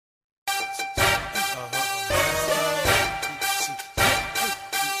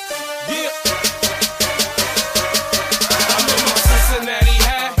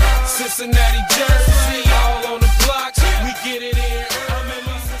Cincinnati jersey, all on the block. We get it in. I'm in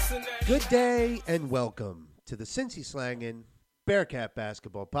my Cincinnati. Good day and welcome to the Cincy Slangin' Bearcat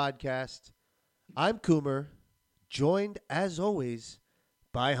Basketball Podcast. I'm Coomer, joined as always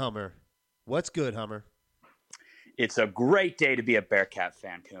by Hummer. What's good, Hummer? It's a great day to be a Bearcat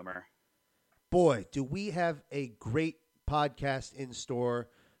fan, Coomer. Boy, do we have a great podcast in store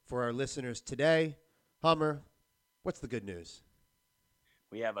for our listeners today. Hummer, what's the good news?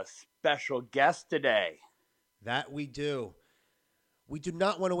 We have a special guest today. That we do. We do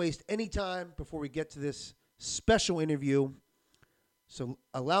not want to waste any time before we get to this special interview. So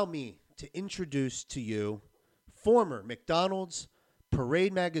allow me to introduce to you former McDonald's,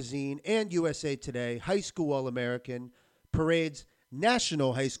 Parade Magazine, and USA Today High School All-American, Parade's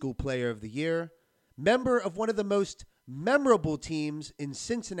National High School Player of the Year, member of one of the most memorable teams in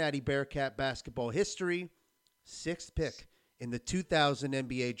Cincinnati Bearcat basketball history, sixth pick in the 2000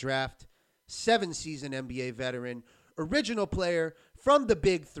 NBA Draft, seven-season NBA veteran, original player from the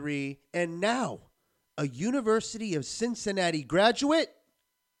Big Three, and now a University of Cincinnati graduate,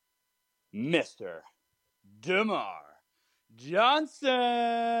 Mr. DerMarr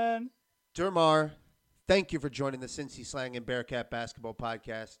Johnson. DerMarr, thank you for joining the Cincy Slangin' Bearcat Basketball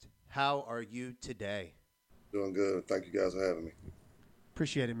Podcast. How are you today? Doing good. Thank you guys for having me.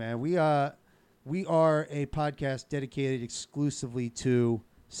 Appreciate it, man. We are a podcast dedicated exclusively to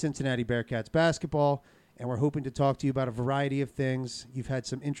Cincinnati Bearcats basketball, and we're hoping to talk to you about a variety of things. You've had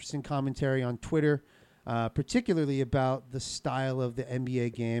some interesting commentary on Twitter, particularly about the style of the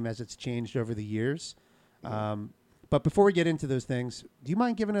NBA game as it's changed over the years. But before we get into those things, do you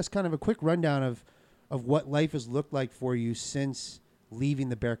mind giving us kind of a quick rundown of what life has looked like for you since leaving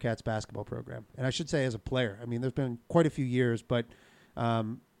the Bearcats basketball program? And I should say as a player. I mean, there's been quite a few years, but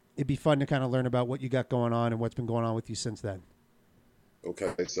it'd be fun to kind of learn about what you got going on and what's been going on with you since then.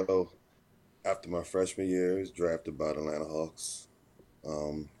 Okay, so after my freshman year, I was drafted by the Atlanta Hawks.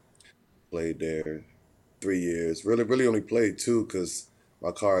 Played there 3 years. Really only played 2 because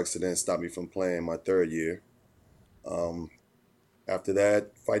my car accident stopped me from playing my third year. After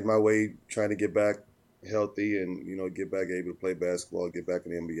that, fighting my way, trying to get back healthy and, get back able to play basketball, get back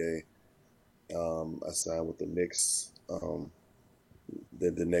in the NBA. I signed with the Knicks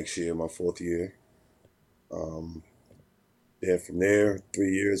the next year, my fourth year. Then from there,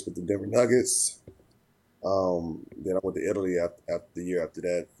 3 years with the Denver Nuggets. Then I went to Italy after the year after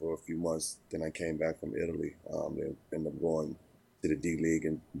that for a few months. Then I came back from Italy. Then ended up going to the D League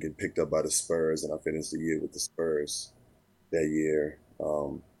and getting picked up by the Spurs, and I finished the year with the Spurs that year.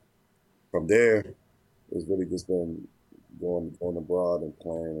 From there, it's really just been going abroad and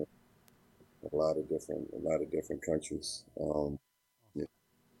playing in a lot of different countries.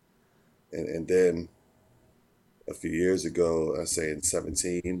 And then a few years ago, I say in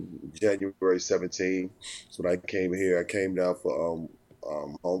January 17, so when I came here, I came down for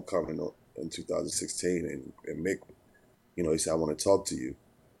homecoming in 2016, and Mick, he said, I want to talk to you.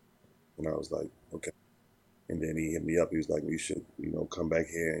 And I was like, okay. And then he hit me up. He was like, you should, come back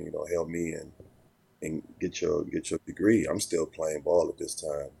here and, help me and get your degree. I'm still playing ball at this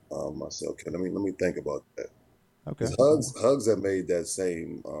time. I said, okay, let me think about that. Okay. Hugs had made that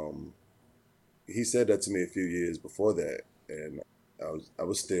same, he said that to me a few years before that. And I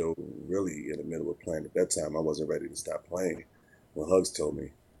was still really in the middle of playing at that time. I wasn't ready to stop playing when Hugs told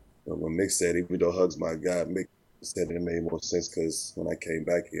me. But when Mick said, even though Hugs my guy, Mick said it made more sense because when I came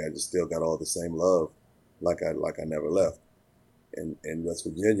back here, I just still got all the same love, like I never left. And in West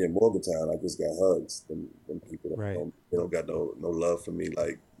Virginia, in Morgantown, I just got Hugs. Them people don't got no love for me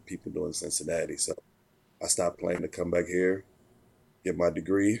like people do in Cincinnati. So I stopped playing to come back here, get my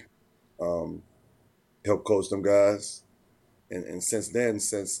degree, help coach them guys. And since then,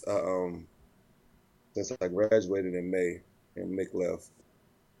 since I graduated in May and Mick left,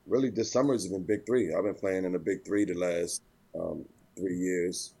 really this summer has been Big Three. I've been playing in the Big Three the last 3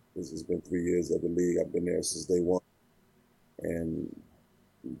 years. This has been 3 years of the league. I've been there since day one. And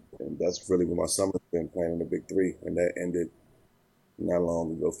that's really when my summer's been playing in the Big Three. And that ended not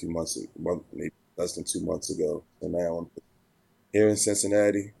long ago, maybe less than 2 months ago. So now I'm here in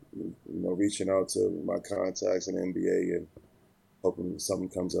Cincinnati, reaching out to my contacts in the NBA and hoping something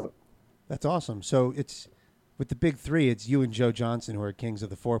comes up. That's awesome. So it's with the Big Three, it's you and Joe Johnson who are kings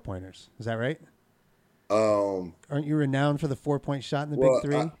of the four-pointers. Is that right? Aren't you renowned for the 4-point shot in the Big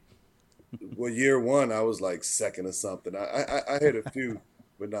Three? Well, year one, I was like second or something. I hit a few,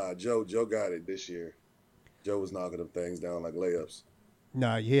 but nah, Joe got it this year. Joe was knocking them things down like layups.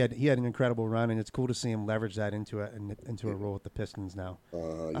 No, he had an incredible run, and it's cool to see him leverage that into a role with the Pistons now.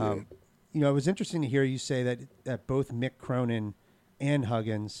 Yeah. It was interesting to hear you say that both Mick Cronin and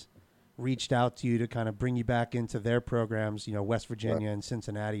Huggins reached out to you to kind of bring you back into their programs, West Virginia and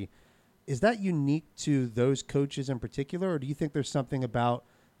Cincinnati. Is that unique to those coaches in particular, or do you think there's something about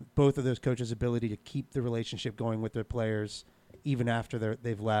both of those coaches' ability to keep the relationship going with their players even after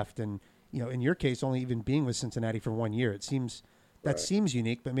they've left? And, in your case, only even being with Cincinnati for 1 year, it seems seems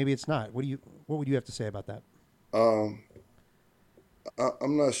unique, but maybe it's not. What would you have to say about that? I'm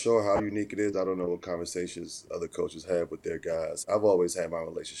not sure how unique it is. I don't know what conversations other coaches have with their guys. I've always had my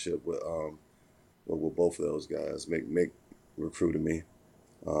relationship with both of those guys. Mick recruited me.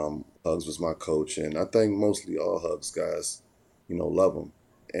 Hugs was my coach, and I think mostly all Hugs guys, love him,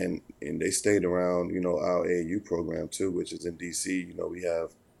 and they stayed around, our AAU program too, which is in DC.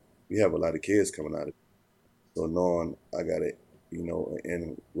 We have a lot of kids coming out of it. So knowing I got it,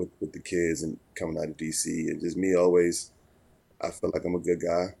 and with the kids and coming out of DC, and just me always, I feel like I'm a good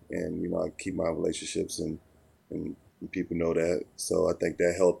guy, and I keep my relationships, and people know that. So I think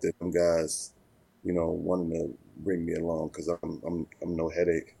that helped them guys, wanting to bring me along because I'm no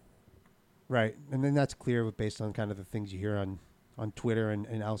headache. Right, and then that's clear based on kind of the things you hear on Twitter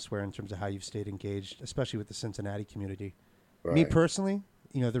and elsewhere in terms of how you've stayed engaged, especially with the Cincinnati community. Right. Me personally,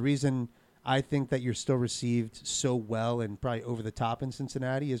 the reason I think that you're still received so well and probably over the top in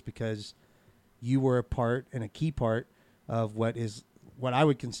Cincinnati is because you were a part and a key part of what I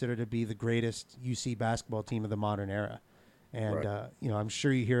would consider to be the greatest UC basketball team of the modern era. And, Right. I'm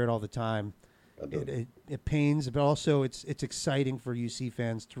sure you hear it all the time. It pains, but also it's exciting for UC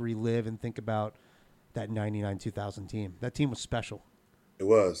fans to relive and think about that 99-2000 team. That team was special. It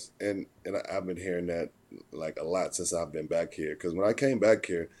was, and I've been hearing that like a lot since I've been back here. Because when I came back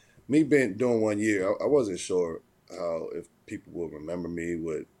here, me doing 1 year, I wasn't sure how if people would remember me,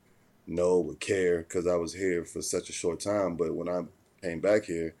 would care, because I was here for such a short time. But when I came back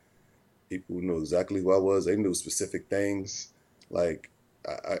here, people knew exactly who I was. They knew specific things. Like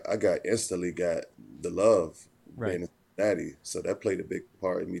I instantly got the love being in Cincinnati. So that played a big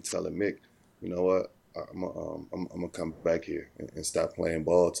part in me telling Mick, you know what, I'm gonna come back here and stop playing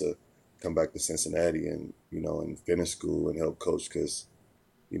ball to come back to Cincinnati and and finish school and help coach, because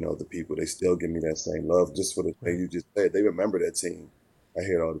the people, they still give me that same love just for the thing you just said. They remember that team. I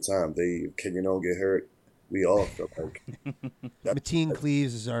hear it all the time. Don't get hurt. We all feel like Mateen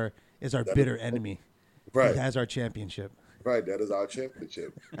Cleaves is our bitter enemy. Right. He has our championship. Right, that is our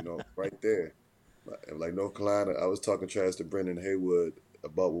championship, right there. Like North Carolina, I was talking trash to Brendan Haywood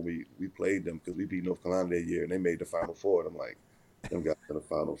about when we played them, because we beat North Carolina that year and they made the Final Four. And I'm like, them guys in the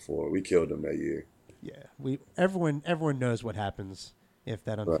Final Four. We killed them that year. Yeah, everyone knows what happens if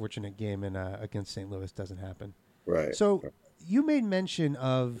that unfortunate game against St. Louis doesn't happen. Right. So you made mention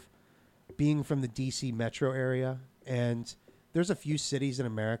of being from the DC metro area, and there's a few cities in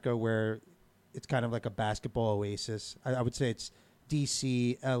America where it's kind of like a basketball oasis. I would say it's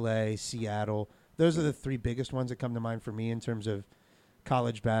DC, LA, Seattle. Those are the three biggest ones that come to mind for me in terms of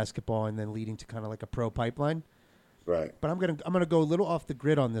college basketball, and then leading to kind of like a pro pipeline. Right. But I'm gonna go a little off the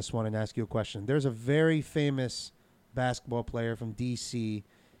grid on this one and ask you a question. There's a very famous basketball player from DC.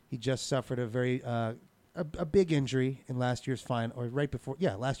 He just suffered a very a big injury in last year's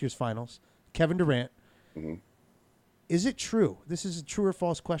last year's finals. Kevin Durant. Mm-hmm. Is it true? This is a true or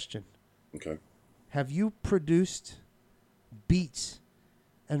false question. Okay. Have you produced beats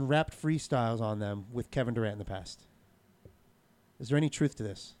and rapped freestyles on them with Kevin Durant in the past? Is there any truth to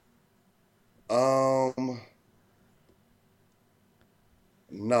this? Nah,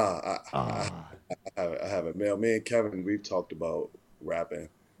 I haven't. Me and Kevin, we've talked about rapping.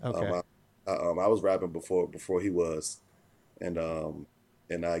 Okay. I was rapping before he was, and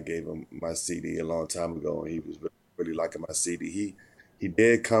I gave him my CD a long time ago, and he was really liking my CD. He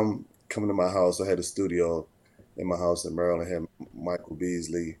did come to my house. I had a studio in my house in Maryland. I had Michael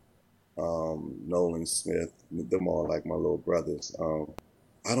Beasley, Nolan Smith, them all like my little brothers.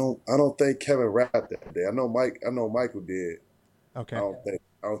 I don't think Kevin rapped that day. I know Michael did. Okay.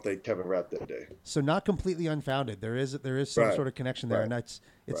 I don't think Kevin rapped that day. So not completely unfounded. There is some sort of connection there, and it's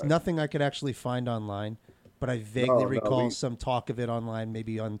nothing I could actually find online, but I vaguely recall some talk of it online,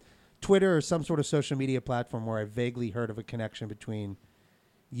 maybe on Twitter or some sort of social media platform, where I vaguely heard of a connection between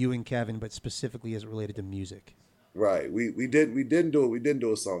you and Kevin, but specifically as it related to music. Right. We didn't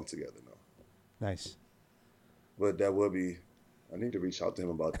do a song together, no. Nice. But that would be. I need to reach out to him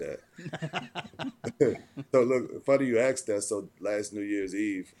about that. So look, funny you asked that. So last New Year's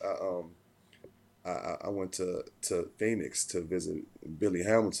Eve, I went to Phoenix to visit Billy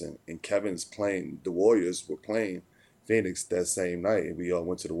Hamilton, and the Warriors were playing Phoenix that same night, and we all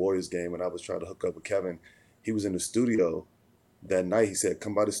went to the Warriors game, and I was trying to hook up with Kevin. He was in the studio that night. He said,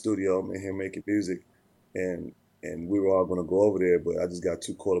 "Come by the studio. I'm in here making music," and and we were all going to go over there, but I just got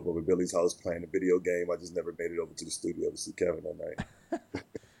too caught up over Billy's house playing a video game. I just never made it over to the studio to see Kevin that night.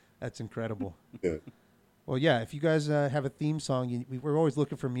 That's incredible. Yeah. Well, yeah, if you guys have a theme song, we're always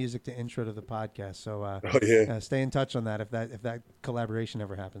looking for music to intro to the podcast. So Oh yeah. stay in touch on that if that collaboration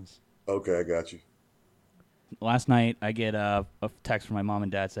ever happens. Okay, I got you. Last night, I get a text from my mom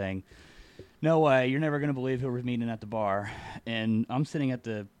and dad saying, "No way, you're never going to believe who we're meeting at the bar." And I'm sitting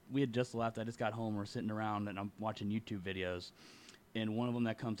we had just left. I just got home. We're sitting around, and I'm watching YouTube videos. And one of them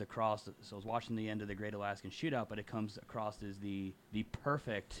that comes across, so I was watching the end of the Great Alaskan Shootout, but it comes across as the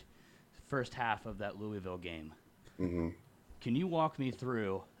perfect first half of that Louisville game. Mm-hmm. Can you walk me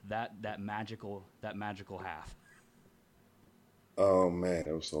through that magical half? Oh man,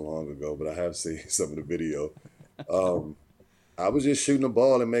 that was so long ago, but I have seen some of the video. I was just shooting the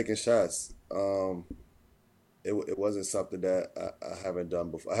ball and making shots. It wasn't something that I haven't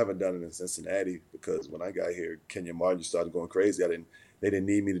done before. I haven't done it in Cincinnati because when I got here, Kenyon Martin just started going crazy. They didn't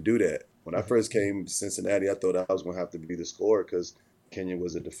need me to do that. When I first came to Cincinnati, I thought I was going to have to be the scorer because Kenyon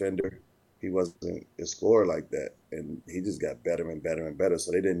was a defender. He wasn't a scorer like that, and he just got better and better and better.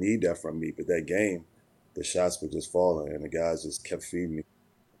 So they didn't need that from me. But that game, the shots were just falling, and the guys just kept feeding me.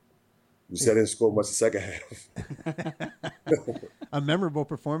 You said I didn't score much the second half. A memorable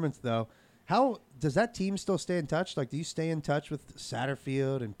performance, though. How does that team still stay in touch? Like, do you stay in touch with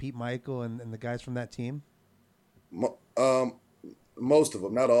Satterfield and Pete Michael and the guys from that team? Most of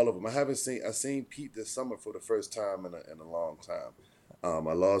them, not all of them. I seen Pete this summer for the first time in a long time.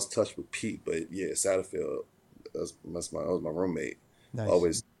 I lost touch with Pete, but yeah, Satterfield, that was my roommate. Nice.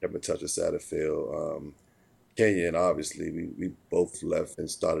 Always kept in touch with Satterfield. Kenyon, obviously, we both left and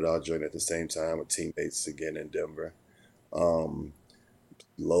started our journey at the same time with teammates again in Denver.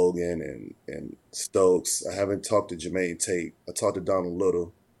 Logan and Stokes. I haven't talked to Jermaine Tate. I talked to Donald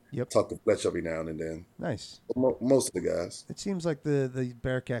Little. Yep. Talk to Fletch every now and then. Nice. Most of the guys. It seems like the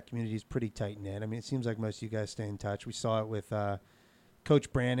Bearcat community is pretty tight-knit. I mean, it seems like most of you guys stay in touch. We saw it with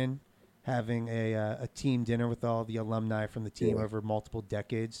Coach Brannon having a team dinner with all the alumni from the team over multiple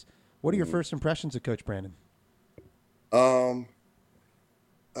decades. What are your first impressions of Coach Brannon? I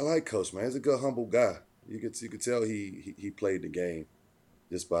like Coach, man. He's a good, humble guy. You could tell he played the game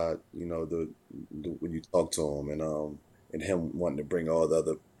just by the when you talk to him and him wanting to bring all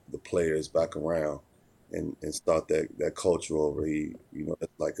the players back around and start that culture over.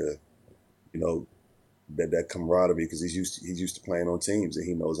 That's like that camaraderie because he's used to playing on teams and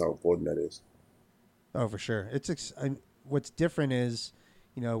he knows how important that is. Oh, for sure. What's different is,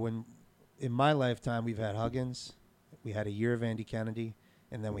 when in my lifetime we've had Huggins, we had a year of Andy Kennedy,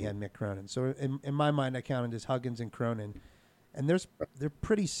 and then we had Mick Cronin. So in my mind, I counted as Huggins and Cronin. And they're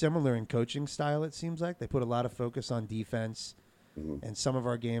pretty similar in coaching style, it seems like. They put a lot of focus on defense, and some of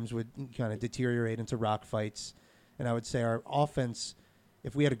our games would kind of deteriorate into rock fights. And I would say our offense,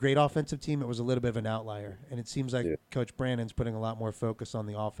 if we had a great offensive team, it was a little bit of an outlier. And it seems like Coach Brannon's putting a lot more focus on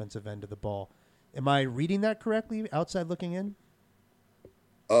the offensive end of the ball. Am I reading that correctly, outside looking in?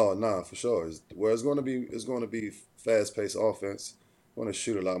 Oh, no, for sure. It's going to be fast-paced offense. Going to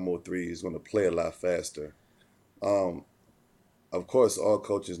shoot a lot more threes. Going to play a lot faster. Of course, all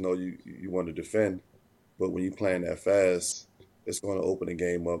coaches know you want to defend, but when you're playing that fast, it's going to open the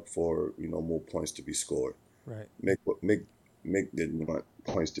game up for more points to be scored. Right. Mick didn't want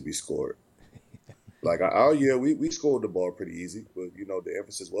points to be scored. Like our year, we scored the ball pretty easy, but the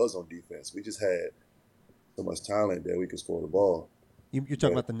emphasis was on defense. We just had so much talent that we could score the ball. You're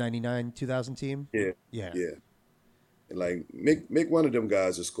talking about the 99-2000 team? Yeah. Yeah. And like Mick wanted them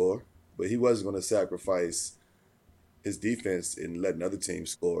guys to score, but he wasn't going to sacrifice his defense and letting other teams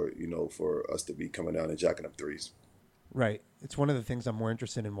score, for us to be coming down and jacking up threes. Right. It's one of the things I'm more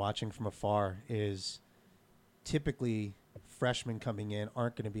interested in watching from afar is typically freshmen coming in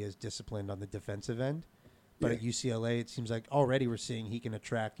aren't going to be as disciplined on the defensive end. But at UCLA, it seems like already we're seeing he can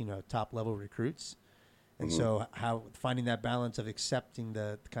attract, top-level recruits. And so how finding that balance of accepting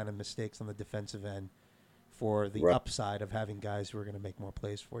the kind of mistakes on the defensive end for the upside of having guys who are going to make more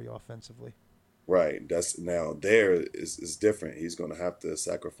plays for you offensively. Right. That's now there is different. He's going to have to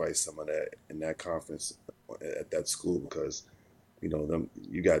sacrifice some of that in that conference at that school because, you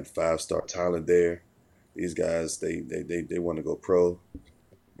got 5-star talent there. These guys, they want to go pro,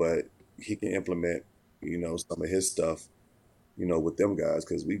 but he can implement, some of his stuff, with them guys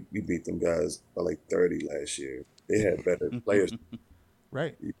because we beat them guys by like 30 last year. They had better players.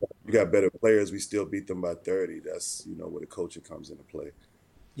 Right. You got better players. We still beat them by 30. That's, where the coaching comes into play.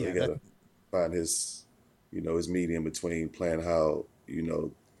 So Yeah. got to find his, his medium between playing how,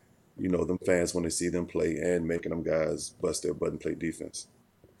 them fans want to see them play and making them guys bust their butt and play defense.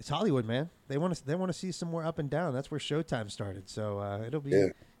 It's Hollywood, man. They want to see some more up and down. That's where Showtime started. So it'll be Yeah,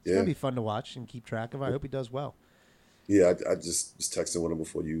 it's gonna yeah, be fun to watch and keep track of. I hope he does well. yeah. I just was texting with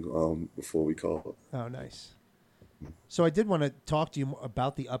him before we called. Oh, nice. So I did want to talk to you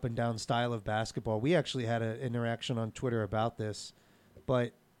about the up and down style of basketball. We actually had an interaction on Twitter about this,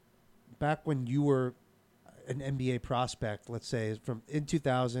 but back when you were an NBA prospect, let's say from in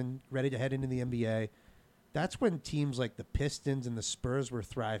 2000, ready to head into the NBA, that's when teams like the Pistons and the Spurs were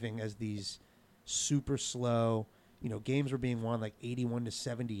thriving as these super slow, games were being won like 81 to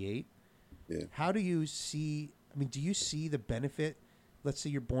 78. Yeah. How do you see, I mean, do you see the benefit? Let's say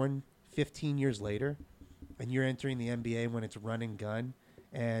you're born 15 years later and you're entering the NBA when it's run and gun,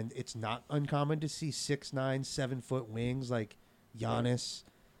 and it's not uncommon to see 6'9", 7-foot wings like Giannis,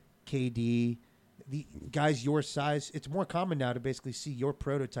 KD, the guys your size. It's more common now to basically see your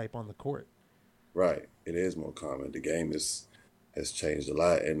prototype on the court. Right. It is more common. The game has changed a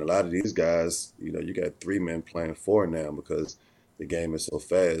lot, and a lot of these guys, you got 3 men playing 4 now because the game is so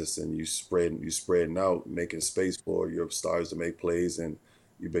fast, and you spreading out, making space for your stars to make plays, and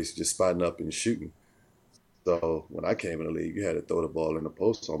you basically just spotting up and shooting. So when I came in the league, you had to throw the ball in the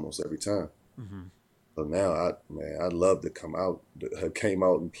post almost every time. Mm-hmm. So now, I'd love to came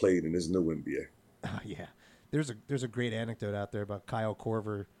out and played in this new NBA. Yeah, there's a great anecdote out there about Kyle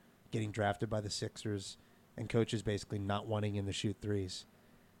Korver getting drafted by the Sixers and coaches basically not wanting him to shoot threes.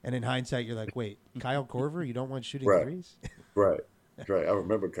 And in hindsight, you're like, wait, Kyle Korver, you don't want shooting Right. threes? Right, right. I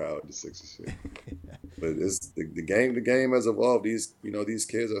remember Kyle at the Sixers shit. But it's the game. The game has evolved. These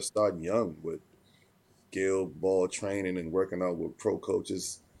kids are starting young with skill, ball training, and working out with pro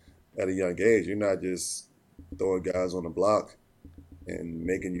coaches at a young age. You're not just throwing guys on the block and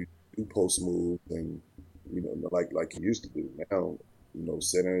making you do post moves and like you used to do. Now,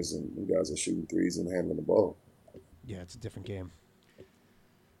 centers and you guys are shooting threes and handling the ball. Yeah, it's a different game.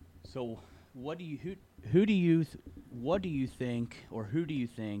 So, what do you think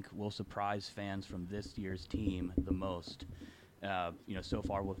will surprise fans from this year's team the most? So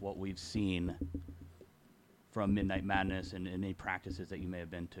far with what we've seen from Midnight Madness and any practices that you may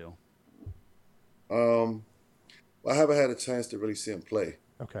have been to. Well, I haven't had a chance to really see him play.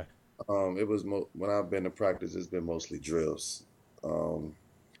 Okay. It was when I've been to practice, it's been mostly drills.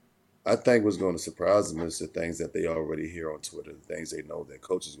 I think what's going to surprise them is the things that they already hear on Twitter, the things they know that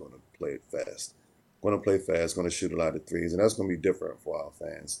coach is going to play it fast. Going to play fast, going to shoot a lot of threes, and that's going to be different for our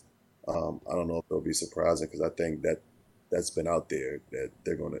fans. I don't know if it'll be surprising because I think that's been out there that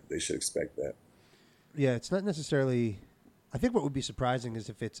they should expect that. Yeah, it's not necessarily. I think what would be surprising is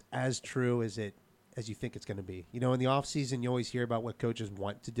if it's as true as you think it's going to be. In the off season, you always hear about what coaches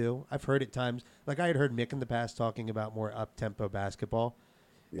want to do. I've heard at times, like I had heard Mick in the past talking about more up tempo basketball.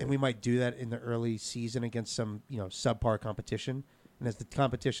 Yeah. And we might do that in the early season against some, subpar competition. And as the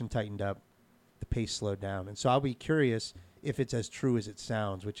competition tightened up, the pace slowed down. And so I'll be curious if it's as true as it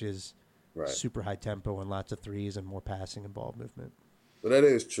sounds, which is Right. super high tempo and lots of threes and more passing and ball movement. But that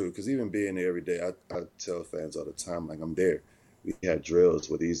is true because even being there every day, I tell fans all the time, like I'm there. We had drills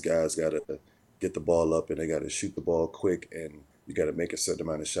where these guys got to get the ball up and they got to shoot the ball quick and you got to make a certain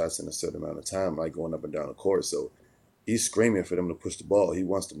amount of shots in a certain amount of time, like going up and down the court. So he's screaming for them to push the ball. He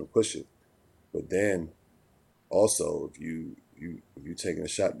wants them to push it. But then also, if you taking a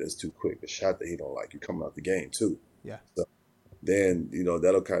shot that's too quick, a shot that he don't like, you're coming out the game too. Yeah. So then,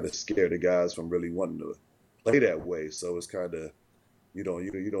 that'll kind of scare the guys from really wanting to play that way. So it's kind of, you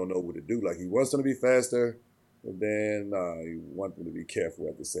don't know what to do. Like he wants them to be faster, but then you want them to be careful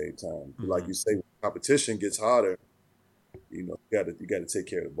at the same time. Mm-hmm. Like you say, when competition gets harder, you got to take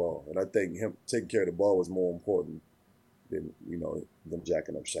care of the ball. And I think him taking care of the ball was more important than them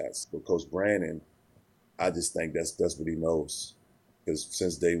jacking up shots. But Coach Brandon, I just think that's what he knows. Because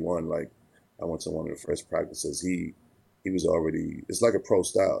since day one, like I went to one of the first practices, he was already, it's like a pro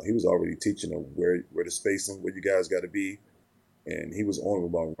style. He was already teaching them where the spacing, where you guys got to be. And he was on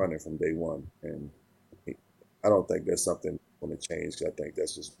about running from day one. And I don't think that's something going to change. I think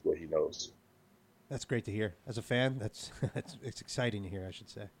that's just what he knows. That's great to hear. As a fan, it's exciting to hear, I should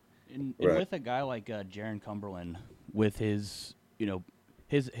say. And Right. with a guy like Jaron Cumberland, with his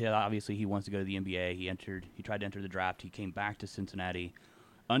obviously he wants to go to the NBA. He tried to enter the draft. He came back to Cincinnati.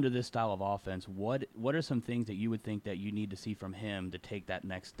 Under this style of offense, what are some things that you would think that you need to see from him to take that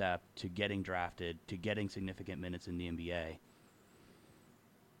next step to getting drafted, to getting significant minutes in the NBA?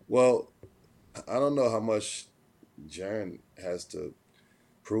 Well, I don't know how much Jaron has to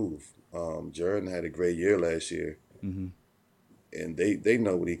prove. Jaron had a great year last year, Mm-hmm. and they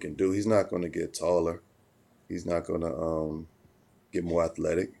know what he can do. He's not going to get taller. He's not going to get more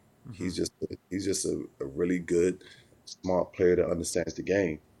athletic. Mm-hmm. He's just a really good, smart player that understands the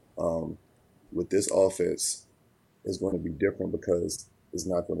game. With this offense, it's going to be different because it's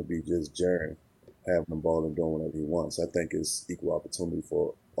not going to be just Jaren having the ball and doing whatever he wants. I think it's equal opportunity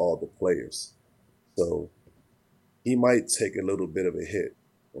for all the players. So he might take a little bit of a hit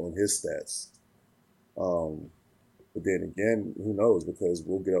on his stats. But then again, who knows? Because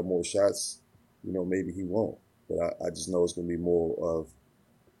we'll get up more shots. Maybe he won't. But I just know it's going to be more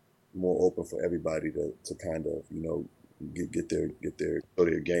open for everybody to kind of get their go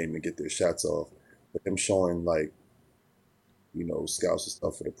their game and get their shots off. But him showing like scouts and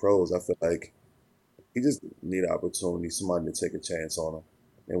stuff for the pros, I feel like he just need an opportunity, somebody to take a chance on him.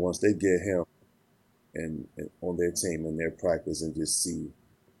 And once they get him and on their team and their practice and just see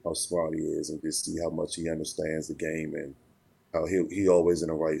how smart he is and just see how much he understands the game and how he always in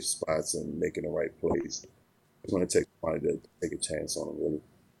the right spots and making the right plays. It's going to take somebody to take a chance on him, really.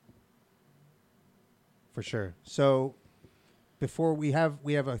 For sure. So before we have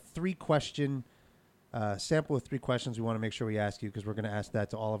a 3-question sample of 3 questions we want to make sure we ask you, because we're going to ask that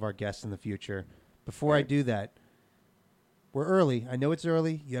to all of our guests in the future. Before I do that, we're early. I know it's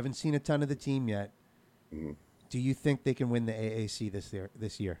early. You haven't seen a ton of the team yet. Mm-hmm. Do you think they can win the AAC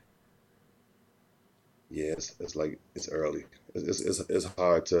this year? Yeah, it's like it's early. It's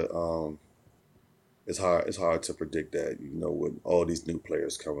hard to it's hard to predict that. With all these new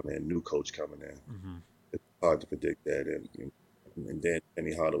players coming in, new coach coming in, it's hard to predict that. And then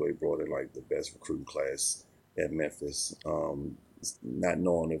Penny Hardaway brought in like the best recruiting class at Memphis. Not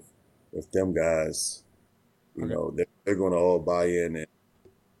knowing if them guys, they're going to all buy in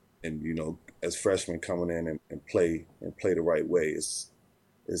and as freshmen coming in and play the right way. It's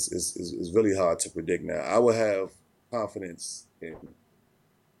really hard to predict now. I would have confidence in,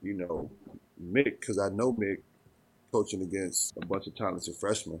 Mick, because I know Mick coaching against a bunch of talented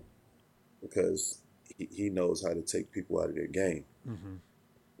freshmen because he knows how to take people out of their game. Mm-hmm.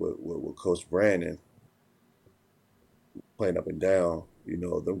 With Coach Brandon playing up and down,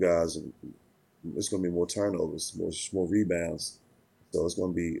 them guys, it's going to be more turnovers, more rebounds. So it's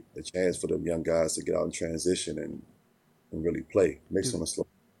going to be a chance for them young guys to get out and transition and really play. Makes them slow.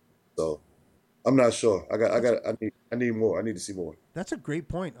 So I'm not sure. I need more. I need to see more. That's a great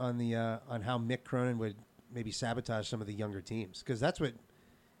point on the on how Mick Cronin would maybe sabotage some of the younger teams, because that's what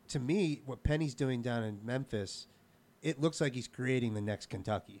Penny's doing down in Memphis. It looks like he's creating the next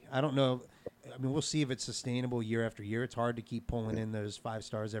Kentucky. I don't know. I mean, we'll see if it's sustainable year after year. It's hard to keep pulling in those 5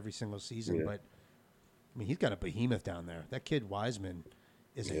 stars every single season, but I mean, he's got a behemoth down there. That kid Wiseman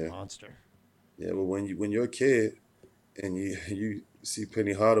is a monster. Yeah, but when you're a kid and you see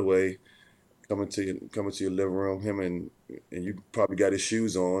Penny Hardaway coming to your living room, him and you probably got his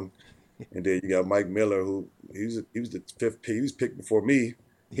shoes on, and then you got Mike Miller, who he was the 5th pick. He was picked before me.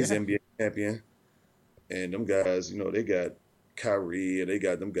 He's NBA champion, and them guys, they got Kyrie and they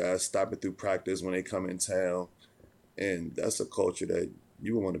got them guys stopping through practice when they come in town, and that's a culture that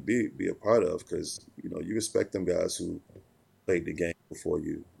you want to be a part of, because you respect them guys who played the game before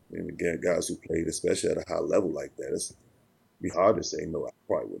you, and again, guys who played especially at a high level like that. It's be hard to say no. I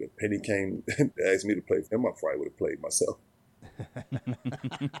probably would have. Penny came and asked me to play for him. I probably would have played myself.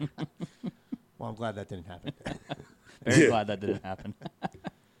 Well, I'm glad that didn't happen. Very glad that didn't happen.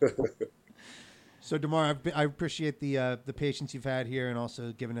 So, DerMarr, I appreciate the patience you've had here and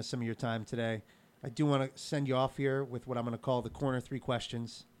also giving us some of your time today. I do want to send you off here with what I'm going to call the corner 3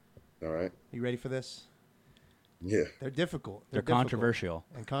 questions. All right. Are you ready for this? Yeah. They're difficult. They're difficult. controversial.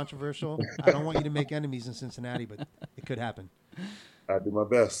 And controversial. I don't want you to make enemies in Cincinnati, but it could happen. I do my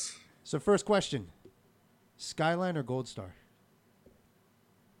best. So, first question: Skyline or Gold Star?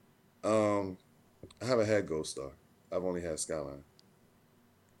 I haven't had Gold Star. I've only had Skyline.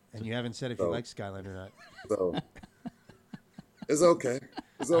 And you haven't said if you like Skyline or not. So it's okay.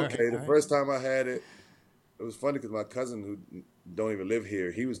 It's okay. The first time I had it, it was funny because my cousin, who don't even live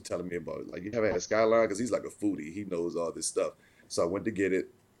here, he was telling me about it. Like, you haven't had Skyline? Because he's like a foodie. He knows all this stuff. So I went to get it.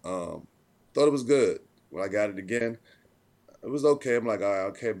 Thought it was good. When I got it again, it was okay. I'm like, all right,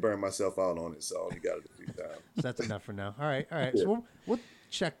 I can't burn myself out on it, so I only got it a few times. So that's enough for now. All right. Yeah. So we'll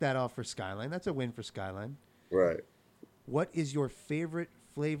check that off for Skyline. That's a win for Skyline. Right. What is your favorite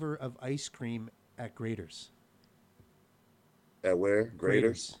flavor of ice cream at Grader's? At where?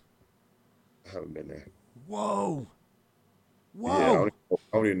 Graders? I haven't been there. Whoa. Yeah, I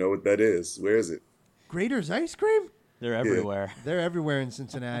don't even know what that is. Where is it? Grader's ice cream? They're everywhere. They're everywhere in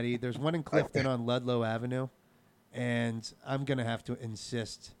Cincinnati. There's one in Clifton on Ludlow Avenue. And I'm going to have to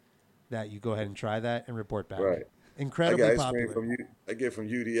insist that you go ahead and try that and report back. Right. Incredibly I get ice popular. cream I get from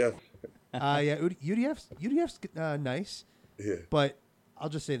UDF. Yeah, UDF's nice. Yeah. But I'll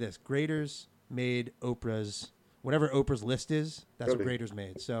just say this. Grader's made Oprah's whatever Oprah's list is, that's what Really? Graders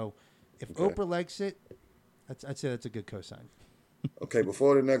made. So if Okay. Oprah likes it, I'd say that's a good cosign. Okay,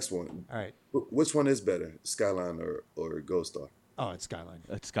 before the next one, All right. which one is better, Skyline or Gold Star? Oh, it's Skyline.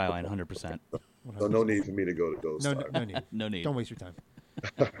 It's Skyline, 100%. So no need for me to go to Gold No, Star. no need. No need. Don't waste your time.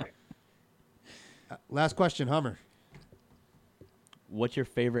 Last question, Hummer. What's your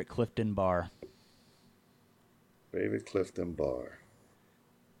favorite Clifton bar? Favorite Clifton bar.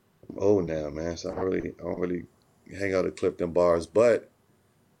 I'm old now, man, so I don't really hang out at Clifton bars, but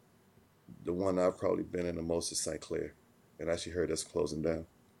the one I've probably been in the most is St. Clair, and I actually heard that's closing down.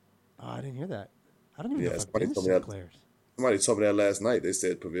 Oh, I didn't hear that. I don't even know Yeah, if I've somebody been to told me St. that. Clair's. Somebody told me that last night. They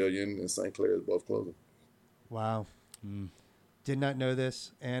said Pavilion and St. Clair is both closing. Wow. Did not know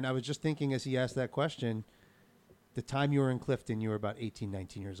this. And I was just thinking as he asked that question, the time you were in Clifton, you were about 18,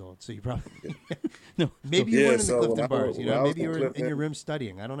 19 years old. So you probably, No. maybe you Yeah, weren't in the so when Clifton I bars. was- You when know, I was maybe you in were in your Clifton- room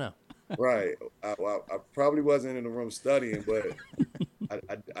studying. I don't know. Right. I probably wasn't in the room studying, but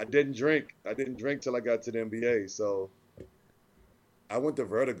I didn't drink. I didn't drink till I got to the NBA. So I went to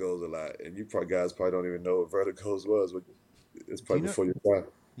Vertigos a lot, and you probably guys probably don't even know what Vertigos was. But it's probably you know- before your time.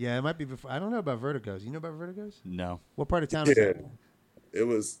 Yeah, it might be before. I don't know about Vertigos. You know about Vertigos? No. What part of town is Yeah, it? it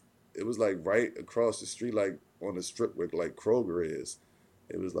was like right across the street, like on the strip where like Kroger is.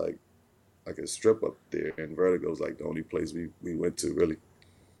 It was like a strip up there, and Vertigos like the only place we went to really.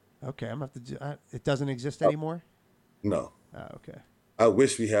 Okay, I'm going to have to it doesn't exist anymore? No, Oh, okay. I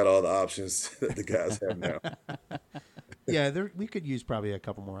wish we had all the options that the guys have now. Yeah, we could use probably a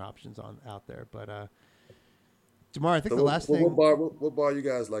couple more options out there. But, DerMarr, I think So the last thing. what bar you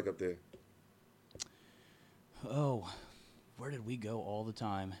guys like up there? Oh, where did we go all the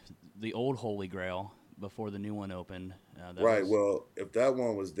time? The old Holy Grail before the new one opened. That Right. was- Well, if that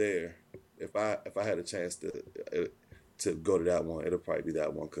one was there, if I had a chance to go to that one, it'll probably be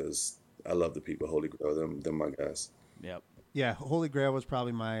that one because I love the people Holy Grail. Them my guys. Yep. Yeah, Holy Grail was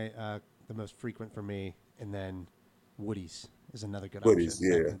probably the most frequent for me, and then Woody's is another good Woody's, option.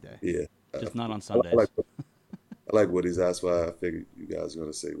 back yeah, in the day. yeah. Just not on I Sundays. like Woody's. That's why I figured you guys were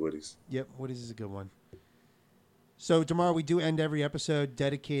gonna say Woody's. Yep, Woody's is a good one. So tomorrow we do end every episode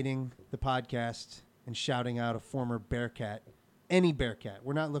dedicating the podcast and shouting out a former Bearcat, any Bearcat.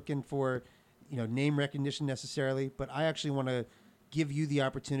 We're not looking for, name recognition necessarily, but I actually want to give you the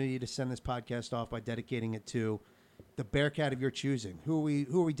opportunity to send this podcast off by dedicating it to the Bearcat of your choosing. Who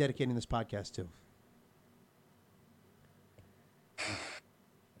are we dedicating this podcast to?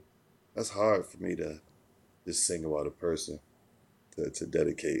 That's hard for me to just single out a person to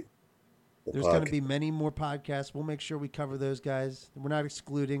dedicate. There's going to be many more podcasts. We'll make sure we cover those guys. We're not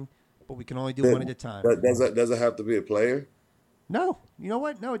excluding, but we can only do one at a time. Does it have to be a player? No, you know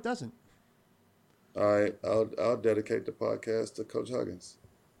what? No, it doesn't. All right, I'll dedicate the podcast to Coach Huggins.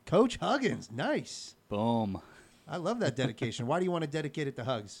 Coach Huggins, nice. Boom. I love that dedication. Why do you want to dedicate it to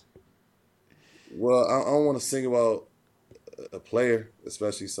Hugs? Well, I don't want to single out a player,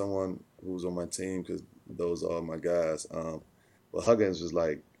 especially someone who's on my team, because those are my guys. But Huggins was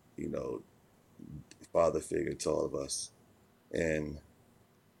like, father figure to all of us, and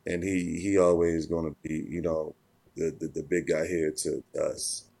he always going to be, the big guy here to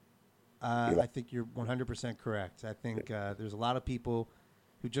us. I think you're 100% correct. I think there's a lot of people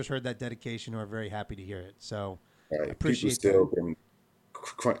who just heard that dedication who are very happy to hear it. So I Right. appreciate People still that. been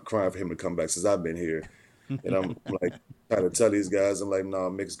crying for him to come back since I've been here, and I'm like trying to tell these guys, I'm like, nah,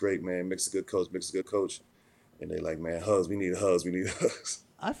 Mick's great, man. Mick's a good coach. Mick's a good coach, and they like, man, Hugs. We need Hugs. We need Hugs.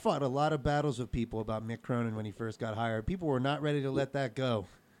 I fought a lot of battles with people about Mick Cronin when he first got hired. People were not ready to let that go.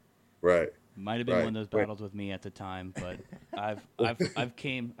 Right. Might have been Right, one of those right. battles with me at the time, but I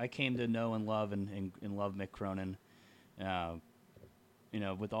came to know and love and love Mick Cronin.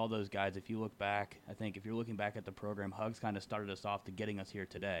 With all those guys, if you look back, I think if you're looking back at the program, Hugs kind of started us off to getting us here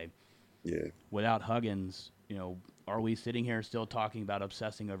today. Yeah. Without Huggins, are we sitting here still talking about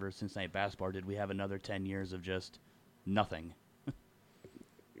obsessing over Cincinnati basketball? Did we have another 10 years of just nothing?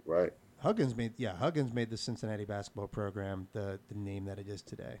 Right. Huggins made the Cincinnati basketball program the name that it is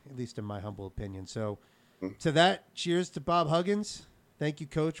today, at least in my humble opinion. So to that, cheers to Bob Huggins. Thank you,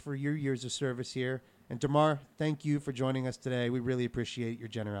 Coach, for your years of service here. And DerMarr, thank you for joining us today. We really appreciate your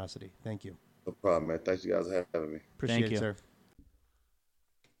generosity. Thank you. No problem, man. Thanks you guys for having me. Appreciate Thank it, you. sir.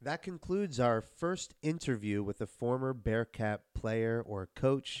 That concludes our first interview with a former Bearcat player or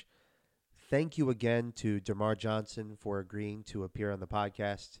coach. Thank you again to DerMarr Johnson for agreeing to appear on the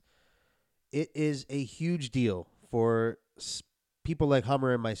podcast. It is a huge deal for people like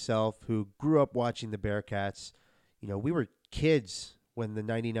Hummer and myself who grew up watching the Bearcats. We were kids when the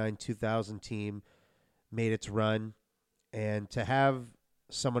 99-2000 team made its run, and to have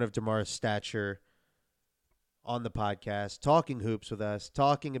someone of DerMarr's stature on the podcast, talking hoops with us,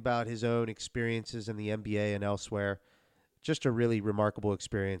 talking about his own experiences in the NBA and elsewhere. Just a really remarkable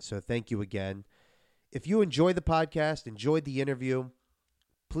experience. So thank you again. If you enjoyed the podcast, enjoyed the interview,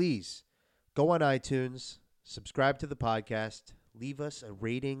 please go on iTunes, subscribe to the podcast, leave us a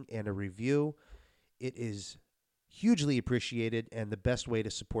rating and a review. It is hugely appreciated and the best way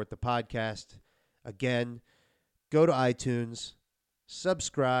to support the podcast. Again, go to iTunes,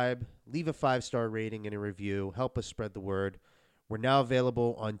 subscribe, leave a 5-star rating and a review. Help us spread the word. We're now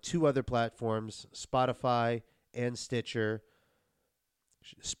available on 2 other platforms, Spotify and Stitcher.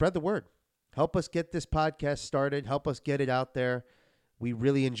 Spread the word. Help us get this podcast started. Help us get it out there. We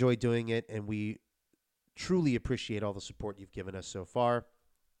really enjoy doing it, and we truly appreciate all the support you've given us so far.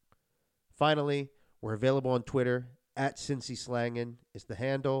 Finally, we're available on Twitter. @CincySlangin is the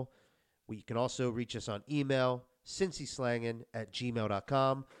handle. You can also reach us on email,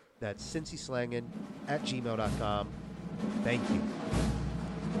 cincyslangin@gmail.com. That's cincyslangin@gmail.com. Thank you.